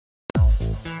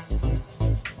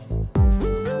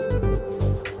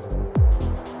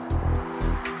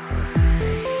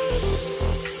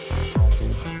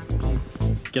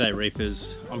G'day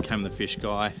reefers, I'm Cam the Fish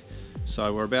Guy.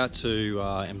 So we're about to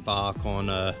embark on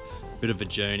a bit of a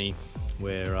journey.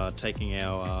 We're taking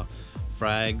our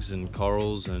frags and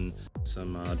corals and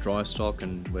some dry stock,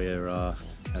 and we're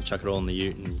gonna chuck it all in the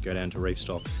ute and go down to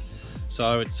Reefstock.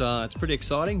 So it's pretty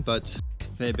exciting, but it's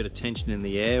a fair bit of tension in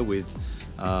the air with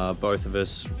both of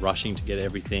us rushing to get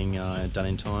everything done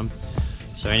in time.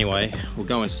 So anyway, we'll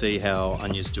go and see how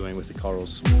Ania's doing with the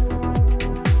corals.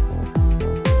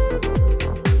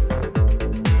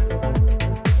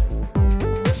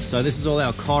 So this is all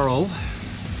our coral.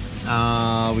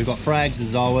 We've got frags,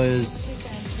 zoas,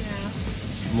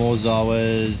 more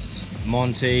zoas,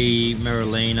 Monty,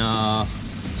 Merulina,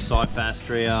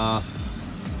 Cyphastria,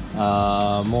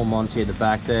 more Monty at the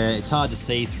back there. It's hard to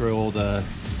see through all the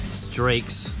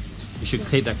streaks. You should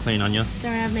keep that clean, Ania.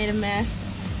 Sorry, I've made a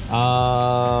mess.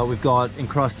 We've got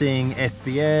encrusting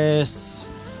SBS,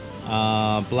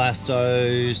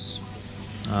 Blastos,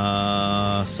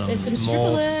 There's some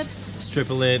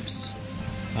stripper lips.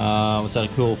 What's that, a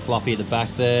cool fluffy at the back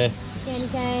there? Candy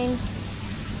cane.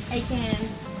 A-can.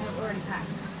 Already packed.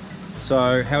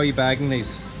 So how are you bagging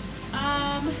these?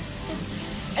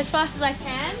 As fast as I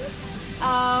can.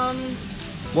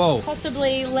 Whoa.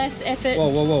 Possibly less effort.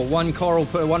 Whoa.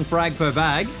 One frag per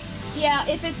bag? Yeah,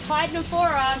 if it's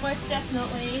Hydnophora, most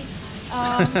definitely.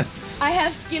 I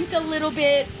have skimped a little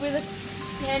bit with a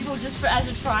handful just as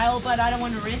a trial, but I don't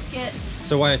want to risk it.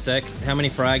 So wait a sec, how many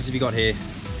frags have you got here?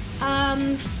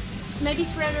 Maybe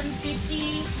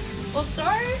 350 or so.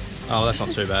 Oh, that's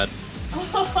not too bad.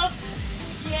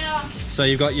 Yeah. So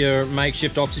you've got your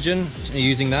makeshift oxygen, are you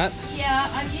using that? Yeah,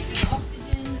 I'm using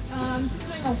oxygen. Just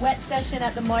doing a wet session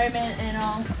at the moment, and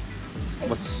I'll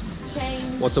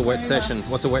change. What's a wet session?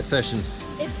 What's a wet session?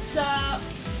 It's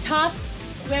tasks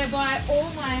whereby all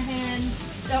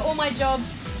my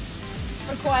jobs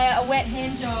require a wet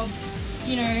hand job.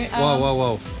 You know.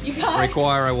 Whoa. You can't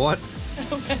require a what?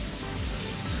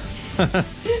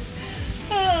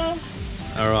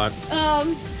 All right.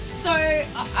 So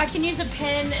I can use a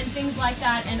pen and things like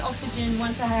that, and oxygen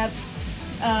once I have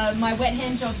my wet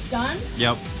hand jobs done.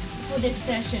 Yep. For this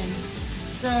session.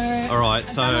 So. All right.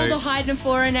 I've done all the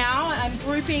Hydnophora now. I'm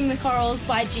grouping the corals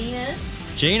by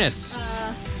genus. Genus.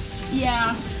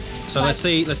 Yeah. So let's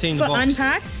see in the box.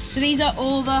 Unpack. So these are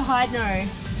all the Hydno.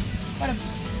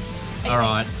 All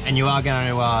right, and you are going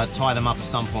to tie them up at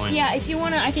some point. Yeah, if you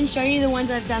want to, I can show you the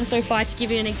ones I've done so far to give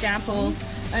you an example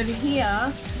over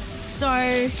here.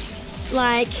 So,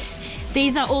 like,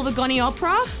 these are all the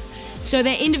Goniopora. So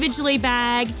they're individually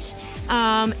bagged,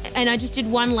 and I just did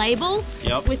one label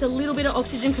with a little bit of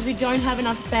oxygen because we don't have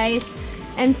enough space.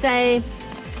 And say,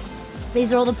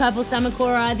 these are all the purple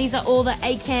Samacora. These are all the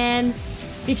A-can,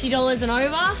 $50 and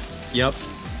over. Yep.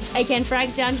 A-can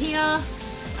frags down here.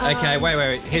 Okay,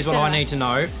 wait. Here's what I need to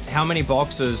know. How many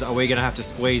boxes are we going to have to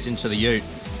squeeze into the ute?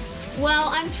 Well,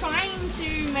 I'm trying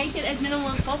to make it as minimal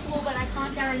as possible, but I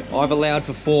can't guarantee. I've allowed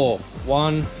for 4.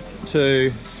 1, 2,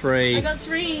 3. I got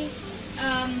 3.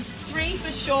 3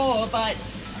 for sure, but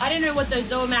I don't know what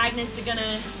those zoa magnets are going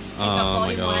to pick up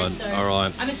volume-wise. So all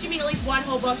right. I'm assuming at least one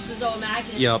whole box for zoa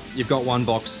magnets. Yep, you've got 1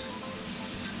 box.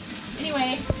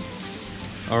 Anyway.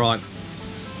 All right.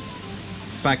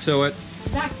 Back to it.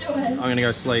 Back to it. I'm going to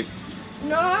go sleep.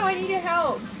 No, I need your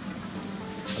help.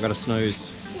 I've got to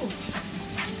snooze. Ooh.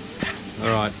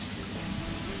 All right.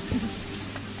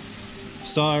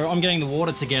 So I'm getting the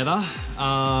water together.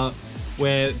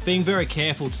 We're being very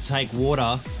careful to take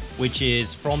water which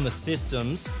is from the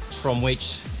systems from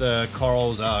which the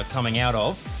corals are coming out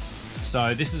of.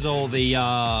 So this is all the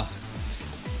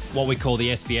what we call the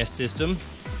SBS system.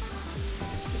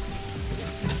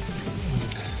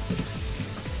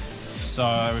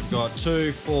 So we've got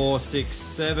 2, 4, 6,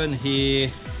 7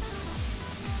 here.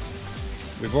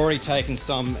 We've already taken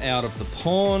some out of the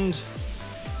pond.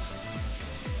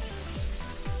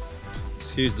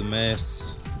 Excuse the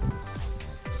mess.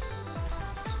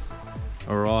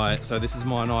 All right, so this is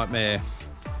my nightmare.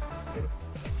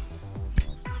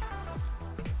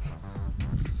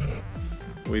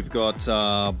 We've got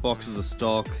boxes of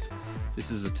stock.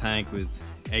 This is a tank with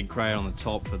egg crate on the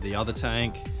top for the other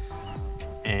tank.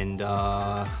 And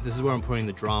this is where I'm putting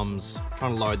the drums,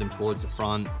 trying to load them towards the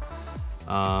front.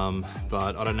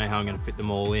 But I don't know how I'm going to fit them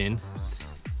all in.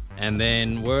 And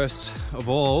then worst of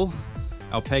all,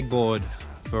 our pegboard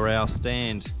for our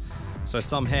stand. So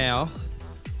somehow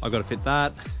I've got to fit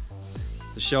that,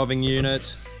 the shelving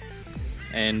unit,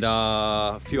 and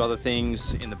a few other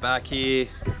things in the back here.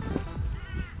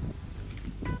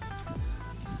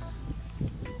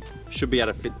 Should be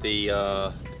able to fit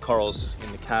the corals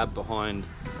in the cab behind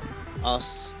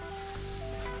us.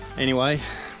 Anyway,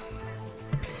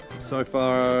 So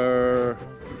far,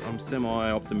 I'm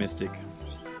semi-optimistic.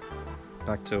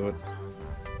 Back to it.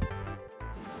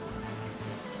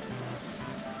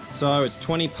 So it's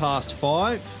 20 past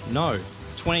 5. No,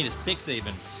 20 to 6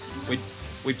 even.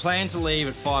 We plan to leave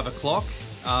at 5 o'clock.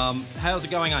 How's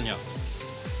it going, Ania?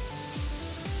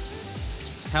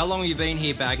 How long have you been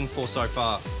here bagging for so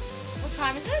far? What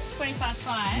time is it? 20 past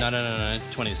 5? No,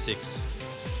 20 to 6.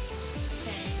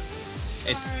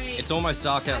 Okay. Sorry. It's almost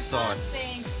dark outside. I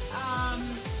think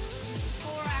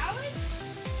 4 hours?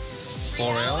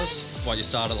 4 hours? What, you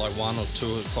started at like 1 or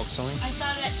 2 o'clock something? I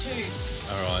started at 2.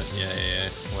 Alright, yeah.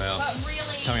 Wow. But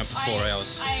really, coming up to 4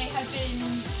 hours. I have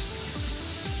been,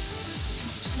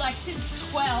 like, since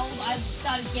 12, I've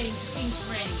started getting things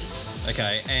ready.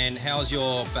 Okay, and how's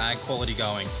your bag quality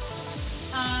going?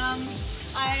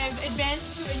 I've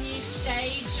advanced to a new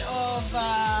stage of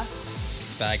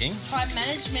Bagging? time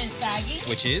management bagging.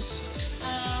 Which is?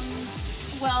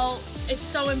 Well, it's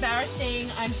so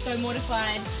embarrassing. I'm so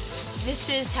mortified. This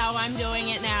is how I'm doing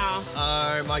it now.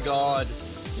 Oh my god.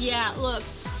 Yeah, look.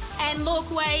 And look,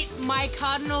 wait, my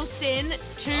cardinal sin,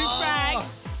 2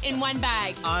 frags in 1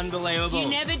 bag. Unbelievable. You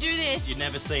never do this. You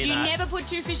never see You that. never put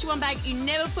 2 fish in 1 bag. You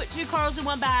never put 2 corals in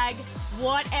 1 bag.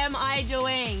 What am I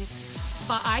doing?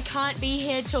 But I can't be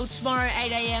here till tomorrow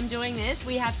 8 AM doing this.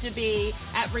 We have to be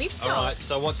at Reefstock. Alright,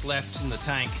 so what's left in the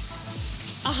tank?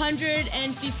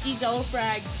 150 Zoll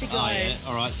frags to go. Oh yeah,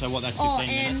 alright, so what, that's 15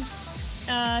 minutes?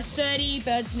 30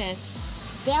 bird's nest.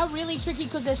 They're really tricky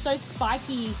because they're so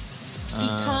spiky. You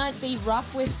can't be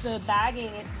rough with the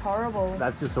bagging. It's horrible.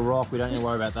 That's just a rock, we don't need to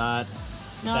worry about that.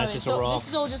 No, That's just a rock. This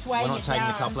is all just weighing We're not it taking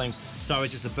down. the couplings. So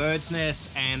it's just the bird's nest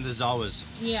and the zoas.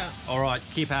 Yeah. Alright,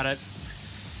 keep at it.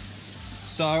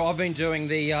 So I've been doing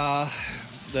the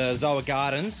Zoa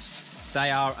Gardens. They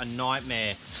are a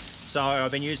nightmare. So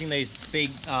I've been using these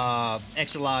big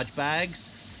extra large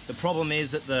bags. The problem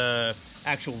is that the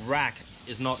actual rack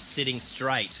is not sitting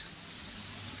straight.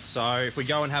 So if we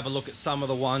go and have a look at some of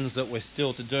the ones that we're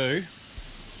still to do.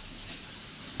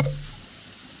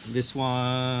 This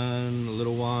one, a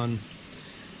little one.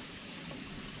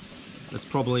 That's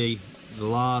probably the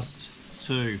last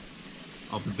 2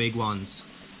 of the big ones.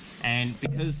 And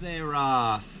because they're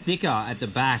thicker at the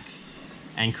back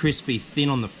and crispy thin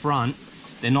on the front,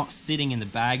 they're not sitting in the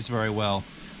bags very well.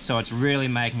 So it's really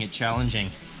making it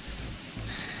challenging.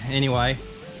 Anyway,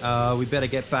 we better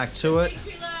get back to it.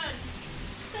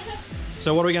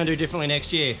 So what are we going to do differently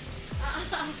next year?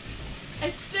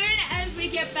 As soon as we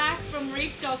get back from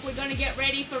Reefstock, we're going to get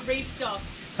ready for Reefstock.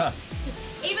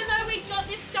 Even though we've got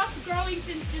this stuff growing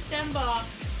since December,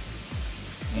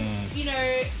 you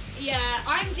know, yeah,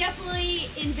 I'm definitely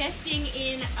investing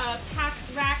in a pack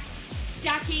rack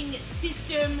stacking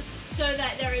system so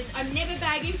that I'm never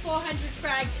bagging 400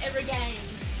 frags every game.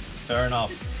 Fair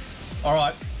enough. All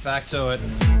right, back to it.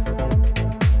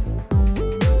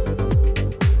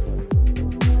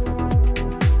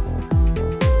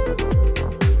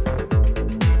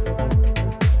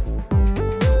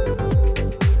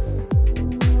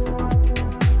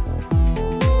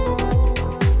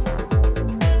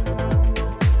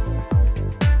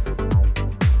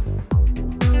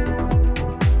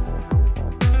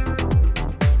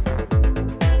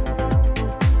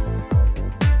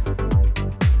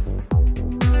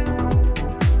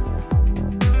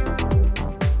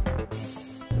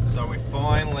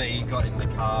 Got in the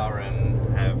car and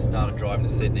have started driving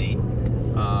to Sydney.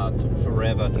 Took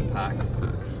forever to pack.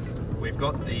 We've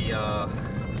got the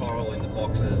coral in the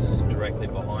boxes directly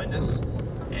behind us,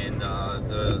 and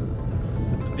the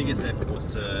biggest effort was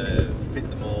to fit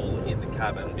them all in the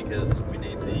cabin because we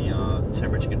need the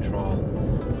temperature control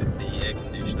with the air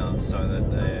conditioner so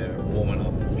that they're warm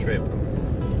enough for the trip.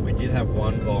 We did have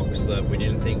one box that we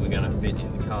didn't think we were going to fit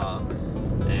in the car,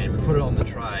 and we put it on the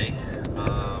tray.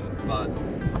 But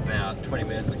about 20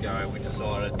 minutes ago we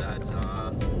decided that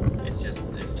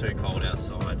it's too cold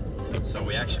outside, so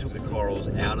we actually took the corals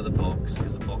out of the box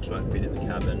because the box won't fit in the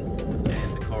cabin,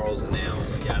 and the corals are now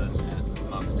scattered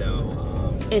amongst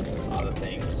our other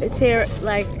things. It's here,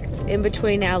 like, in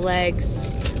between our legs.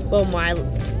 Well,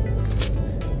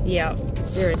 yeah,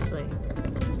 seriously.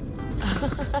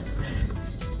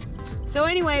 So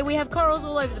anyway, we have corals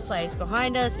all over the place,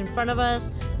 behind us, in front of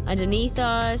us, underneath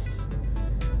us.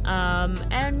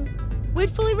 And we're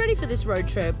fully ready for this road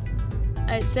trip.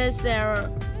 It says there,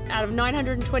 out of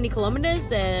 920 kilometers,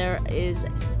 there is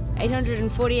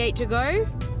 848 to go.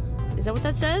 Is that what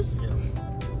that says?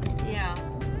 Yeah.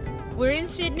 We're in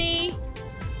Sydney.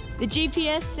 The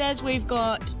GPS says we've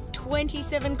got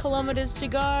 27 kilometers to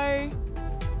go.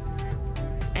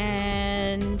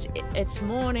 And it's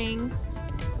morning.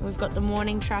 We've got the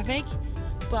morning traffic.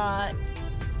 but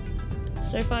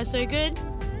so far so good.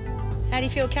 How do you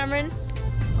feel, Cameron?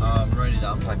 I'm ready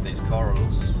to unpack these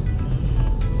corals.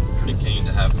 Pretty keen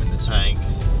to have them in the tank.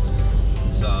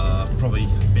 It's probably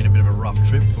been a bit of a rough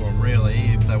trip for them really.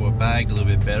 If they were bagged a little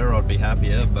bit better I'd be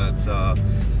happier, but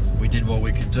we did what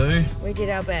we could do. We did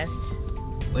our best.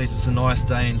 At least it's a nice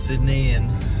day in Sydney and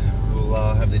we'll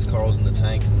have these corals in the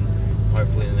tank and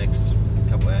hopefully in the next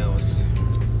couple of hours.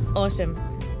 Awesome.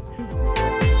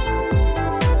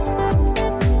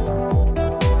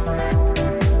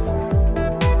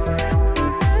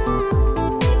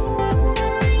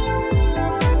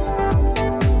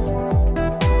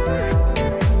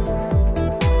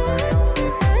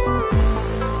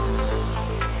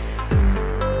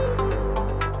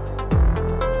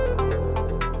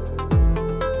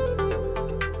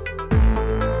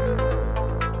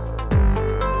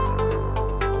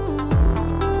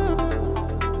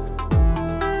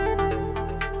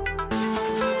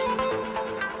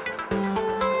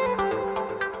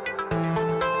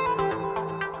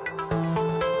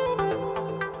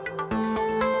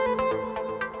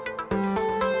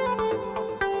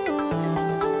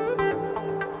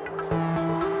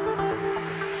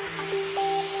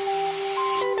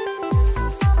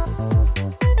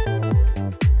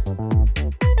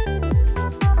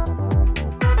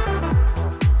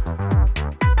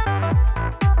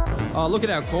 Oh, look at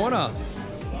our corner.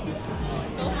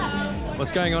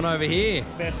 What's going on over here?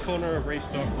 Best corner of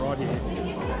Reefstock right here.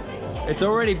 It's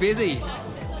already busy.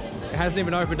 It hasn't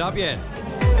even opened up yet.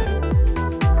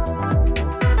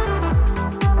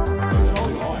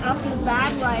 After the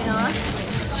bag later,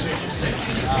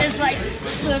 there's like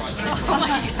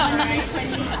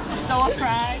 $120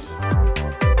 frags.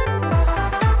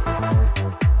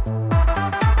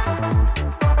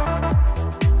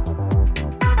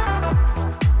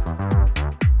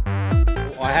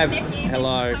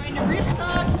 Hello. I'm in the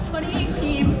Reefstock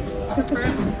 2018, the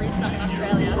first Reefstock in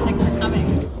Australia. Thanks for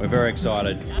coming. We're very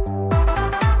excited.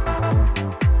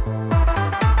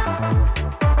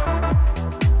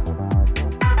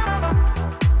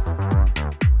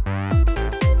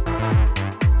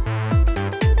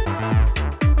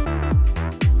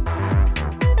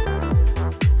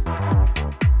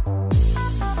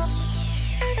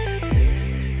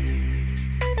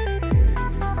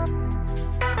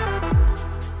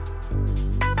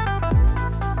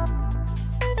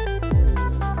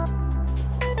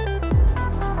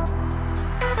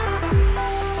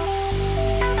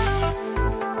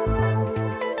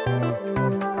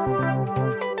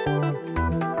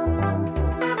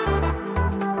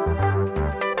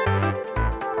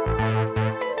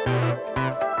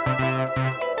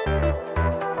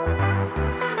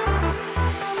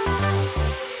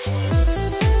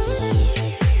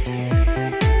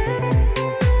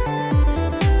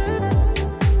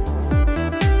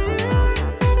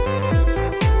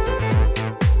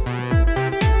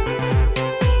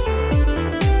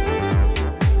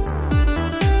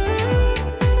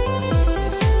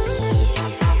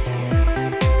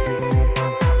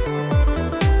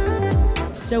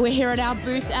 So we're here at our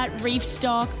booth at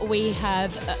Reefstock. We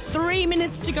have 3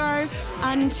 minutes to go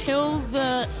until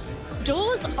the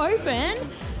doors open.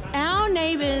 Our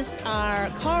neighbours are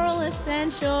Coral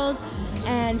Essentials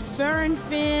and Fur and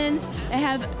Fins. They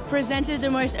have presented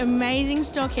the most amazing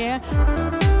stock here.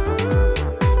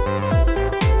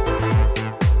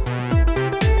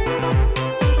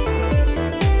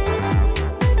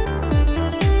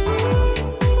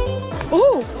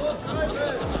 Oh!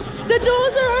 The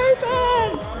doors are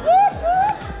open!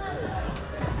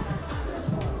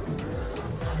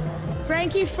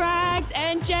 Frankie Frags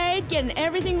and Jade getting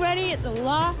everything ready at the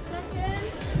last second.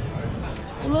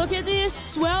 Look at this,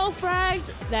 swell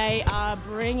frags. They are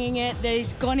bringing it.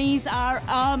 These gonnies are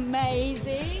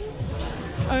amazing.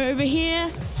 Over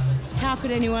here, how could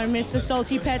anyone miss the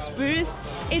Salty Pets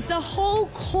booth? It's a whole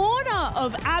corner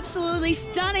of absolutely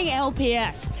stunning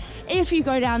LPS. If you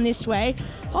go down this way,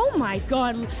 oh my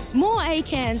God, more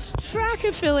acans,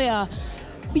 Trachophilia,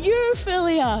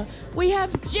 Euphilia. We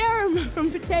have Jerem from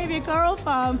Batavia Coral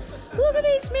Farm. Look at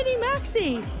these mini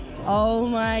maxi. Oh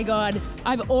my God,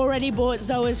 I've already bought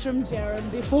zoas from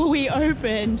Jerem before we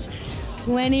opened.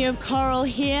 Plenty of coral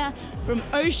here from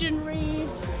Ocean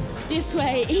Reefs. This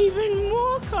way, even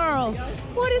more coral.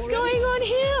 What is going on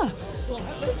here?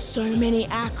 So many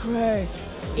acro.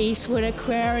 Eastwood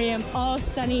Aquarium. Oh,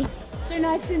 Sunny, so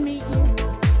nice to meet you.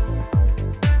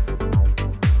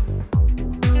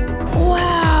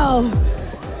 Wow!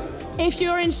 If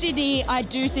you're in Sydney, I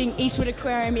do think Eastwood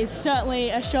Aquarium is certainly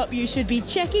a shop you should be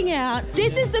checking out.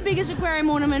 This is the biggest aquarium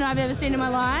ornament I've ever seen in my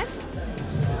life.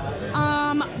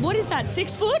 What is that,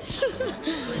 6 foot?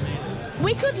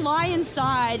 We could lie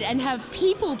inside and have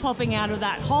people popping out of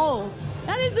that hole.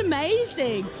 That is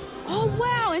amazing. Oh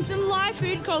wow, and some live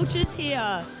food cultures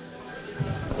here.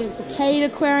 There's a Kate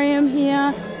aquarium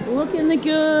here, looking the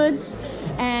goods,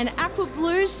 and Aqua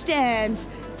Blue stand.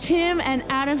 Tim and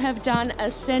Adam have done a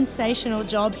sensational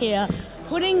job here,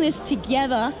 putting this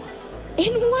together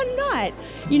in one night.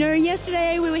 You know,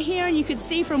 yesterday we were here and you could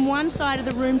see from one side of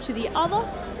the room to the other,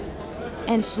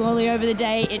 and slowly over the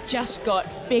day it just got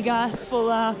bigger,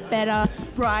 fuller, better,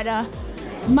 brighter,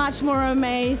 much more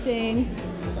amazing,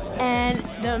 and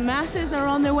the masses are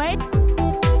on their way.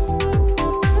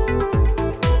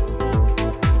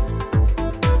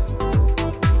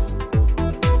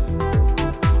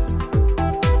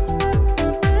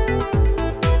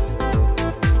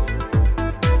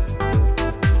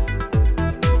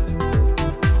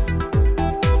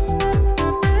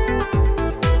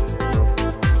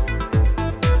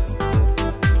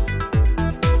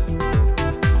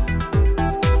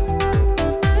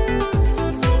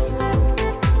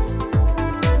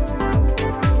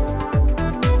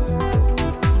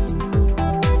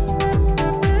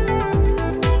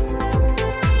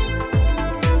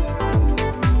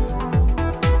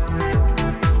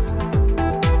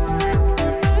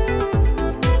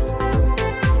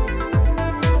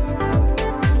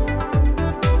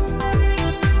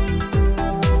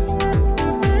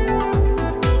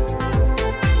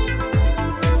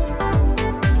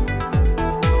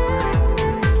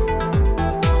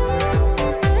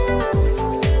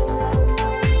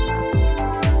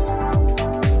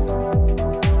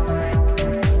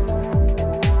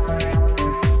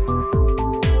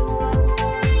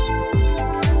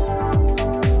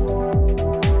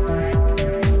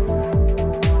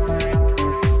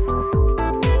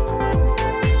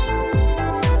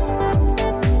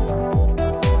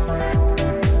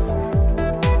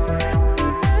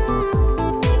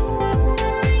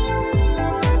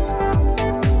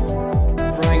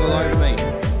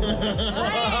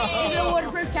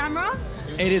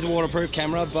 It is a waterproof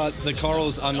camera, but the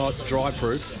corals are not dry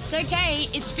proof. It's okay,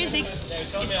 it's physics.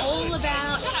 It's all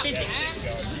about physics.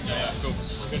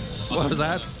 What was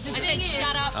that? I said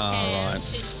shut up. Oh, right.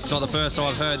 It's not the first time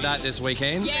I've heard that this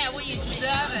weekend. Yeah, well you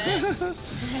deserve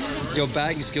it. Your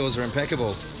bagging skills are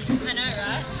impeccable. I know,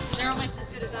 right? They're almost as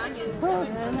good as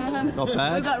Ania's. Not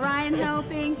bad. We've got Ryan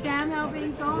helping, Sam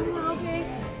helping, Tom helping,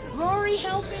 Rory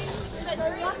helping.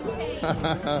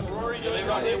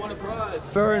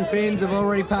 Fur and Fins have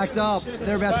already packed up.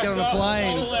 They're about to get on a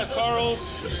plane. All our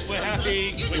corals, we're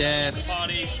happy. Yes,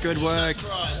 Party. good work.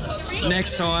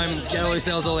 Next time, Gallery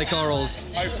sells all their corals.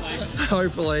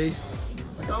 Hopefully.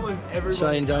 Hopefully.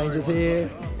 Shane Danger's here,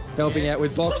 helping out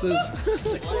with boxes.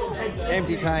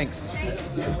 Empty tanks.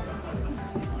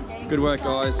 Good work,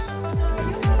 guys.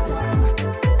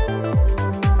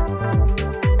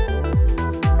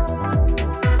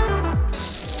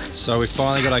 So we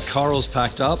finally got our corals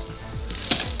packed up.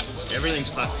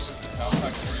 Everything's packed.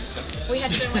 We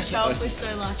had so much help, we're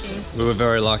so lucky. We were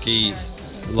very lucky,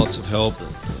 lots of help.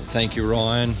 Thank you,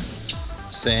 Ryan,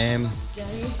 Sam,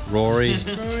 Rory,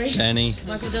 Danny,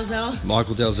 Michael Dalzell.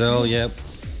 Michael Dalzell, yep.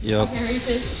 Harry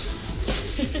Fisk.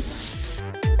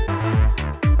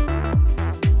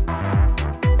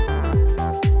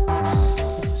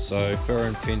 So Fur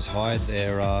and Fins hide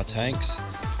their tanks,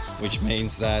 which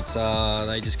means that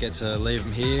they just get to leave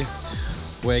them here.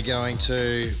 We're going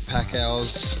to pack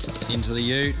ours into the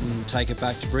ute and take it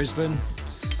back to Brisbane.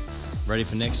 Ready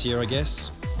for next year, I guess.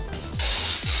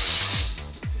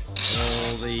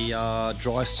 All the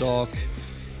dry stock,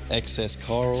 excess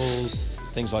corals,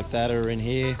 things like that are in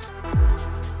here.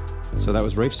 So that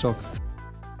was Reefstock.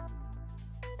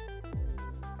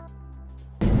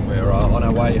 We're on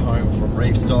our way home from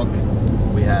Reefstock.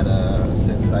 We had a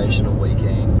sensational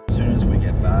weekend. As soon as we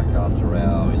get back after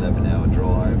our 11-hour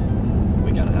drive,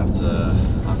 we're going to have to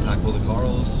unpack all the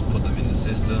corals, put them in the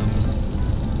systems.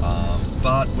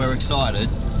 But we're excited.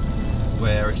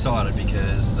 We're excited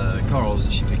because the corals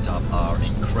that she picked up are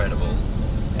incredible,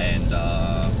 and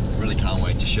really can't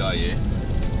wait to show you.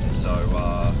 So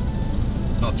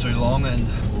not too long and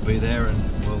we'll be there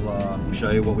and we'll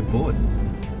show you what we bought.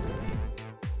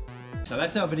 So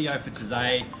that's our video for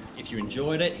today. If you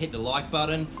enjoyed it, hit the like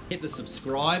button, hit the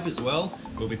subscribe as well.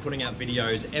 We'll be putting out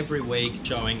videos every week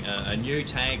showing a new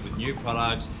tank with new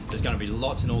products. There's going to be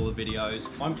lots in all the videos.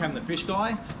 I'm Cam the Fish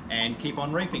Guy, and keep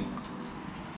on reefing.